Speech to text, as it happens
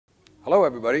Hello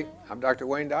everybody, I'm Dr.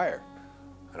 Wayne Dyer,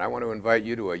 and I want to invite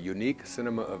you to a unique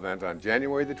cinema event on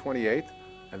January the 28th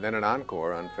and then an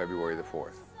encore on February the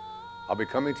 4th. I'll be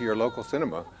coming to your local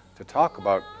cinema to talk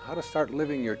about how to start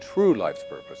living your true life's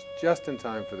purpose just in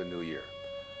time for the new year.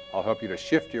 I'll help you to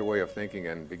shift your way of thinking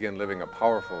and begin living a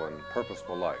powerful and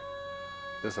purposeful life.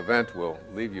 This event will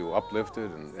leave you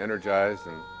uplifted and energized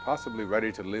and possibly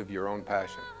ready to live your own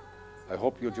passion. I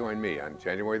hope you'll join me on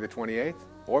January the 28th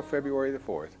or February the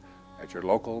 4th at your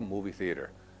local movie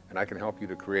theater, and I can help you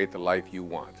to create the life you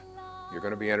want. You're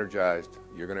going to be energized,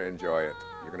 you're going to enjoy it,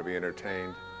 you're going to be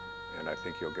entertained, and I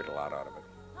think you'll get a lot out of it.